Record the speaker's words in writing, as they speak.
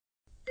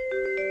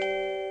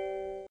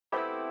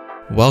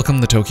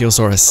Welcome to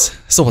Tokyosaurus.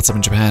 So what's up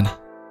in Japan?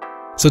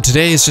 So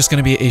today is just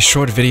going to be a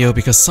short video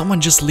because someone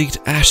just leaked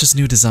Ash's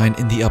new design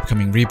in the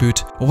upcoming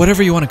reboot, or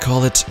whatever you want to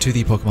call it, to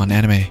the Pokemon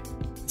anime.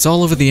 It's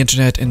all over the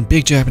internet and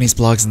big Japanese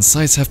blogs and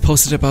sites have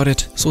posted about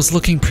it, so it's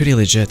looking pretty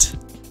legit.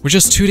 We're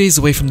just 2 days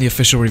away from the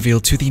official reveal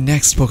to the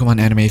next Pokemon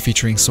anime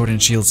featuring Sword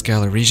and Shield's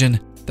Galar region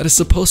that is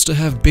supposed to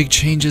have big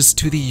changes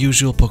to the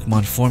usual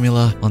Pokemon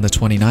formula on the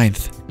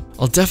 29th.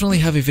 I'll definitely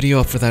have a video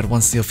up for that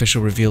once the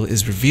official reveal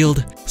is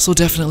revealed, so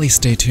definitely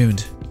stay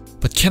tuned.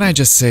 But can I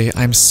just say,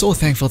 I'm so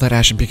thankful that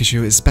Ash and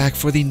Pikachu is back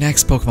for the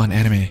next Pokemon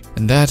anime,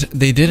 and that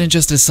they didn't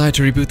just decide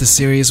to reboot the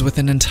series with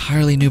an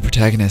entirely new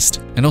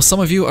protagonist. I know some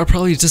of you are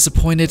probably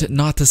disappointed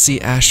not to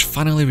see Ash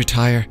finally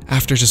retire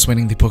after just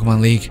winning the Pokemon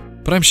League,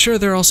 but I'm sure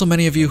there are also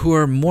many of you who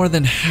are more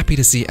than happy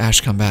to see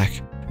Ash come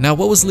back. Now,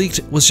 what was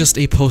leaked was just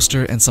a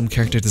poster and some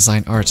character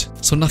design art,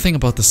 so nothing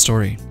about the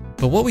story.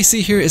 But what we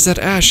see here is that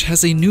Ash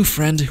has a new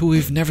friend who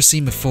we've never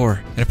seen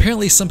before, and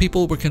apparently some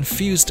people were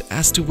confused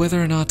as to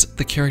whether or not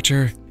the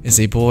character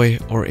is a boy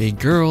or a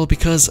girl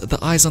because the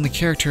eyes on the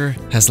character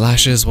has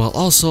lashes while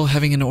also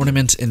having an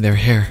ornament in their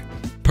hair.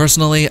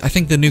 Personally, I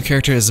think the new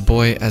character is a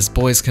boy, as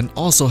boys can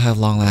also have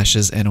long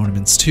lashes and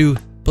ornaments too,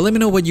 but let me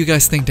know what you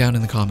guys think down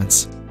in the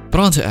comments. But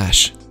on to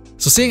Ash.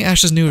 So seeing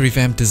Ash's new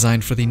revamped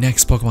design for the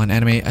next Pokemon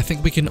anime, I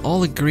think we can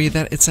all agree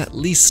that it's at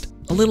least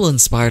a little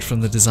inspired from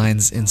the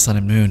designs in Sun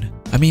and Moon.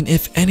 I mean,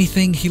 if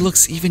anything, he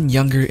looks even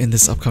younger in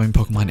this upcoming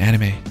Pokemon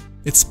anime.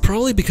 It's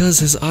probably because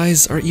his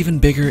eyes are even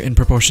bigger in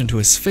proportion to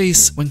his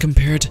face when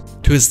compared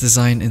to his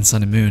design in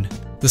Sun and Moon.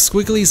 The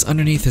squigglies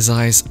underneath his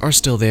eyes are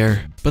still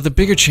there, but the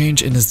bigger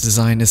change in his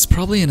design is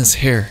probably in his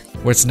hair,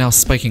 where it's now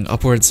spiking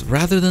upwards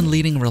rather than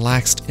leaning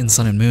relaxed in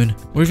Sun and Moon,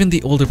 or even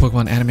the older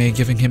Pokemon anime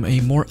giving him a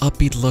more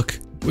upbeat look,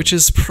 which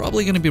is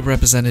probably going to be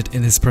represented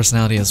in his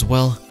personality as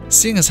well,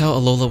 seeing as how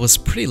Alola was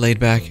pretty laid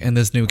back and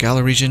this new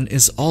Galar region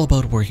is all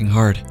about working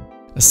hard.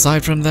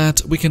 Aside from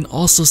that, we can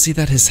also see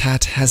that his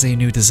hat has a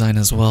new design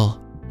as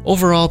well.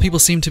 Overall, people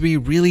seem to be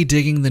really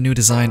digging the new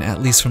design,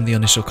 at least from the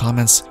initial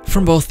comments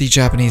from both the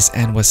Japanese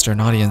and Western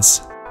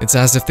audience. It's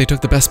as if they took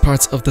the best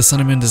parts of the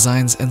Sun and Moon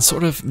designs and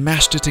sort of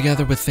mashed it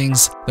together with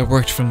things that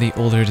worked from the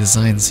older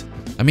designs.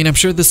 I mean, I'm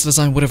sure this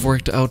design would have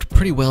worked out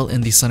pretty well in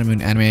the Sun and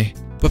Moon anime,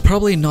 but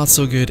probably not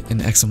so good in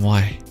X and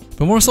Y.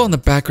 But more so on the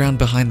background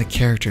behind the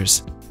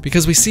characters,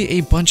 because we see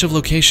a bunch of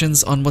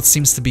locations on what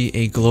seems to be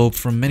a globe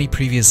from many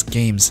previous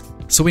games.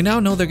 So we now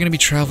know they're going to be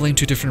traveling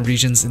to different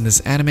regions in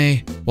this anime,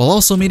 while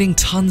also meeting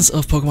tons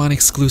of Pokemon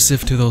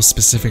exclusive to those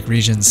specific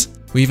regions.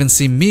 We even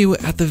see Mew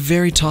at the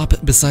very top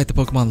beside the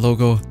Pokemon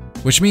logo,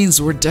 which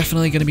means we're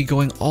definitely going to be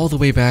going all the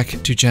way back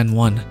to Gen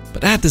 1.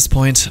 But at this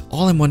point,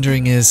 all I'm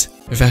wondering is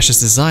if Ash's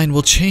design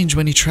will change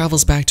when he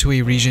travels back to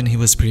a region he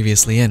was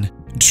previously in.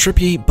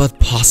 Trippy, but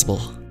possible.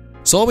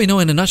 So all we know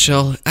in a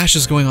nutshell, Ash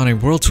is going on a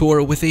world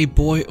tour with a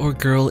boy or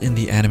girl in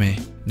the anime.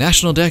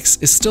 National Dex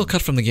is still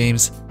cut from the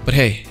games, but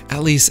hey,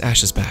 at least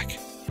Ash is back.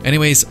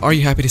 Anyways, are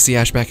you happy to see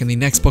Ash back in the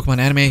next Pokemon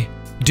anime?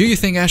 Do you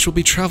think Ash will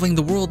be traveling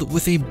the world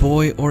with a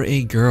boy or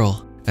a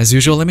girl? As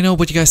usual, let me know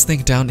what you guys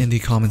think down in the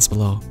comments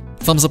below.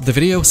 Thumbs up the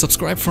video,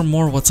 subscribe for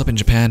more What's Up in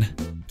Japan,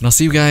 and I'll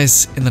see you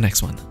guys in the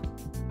next one.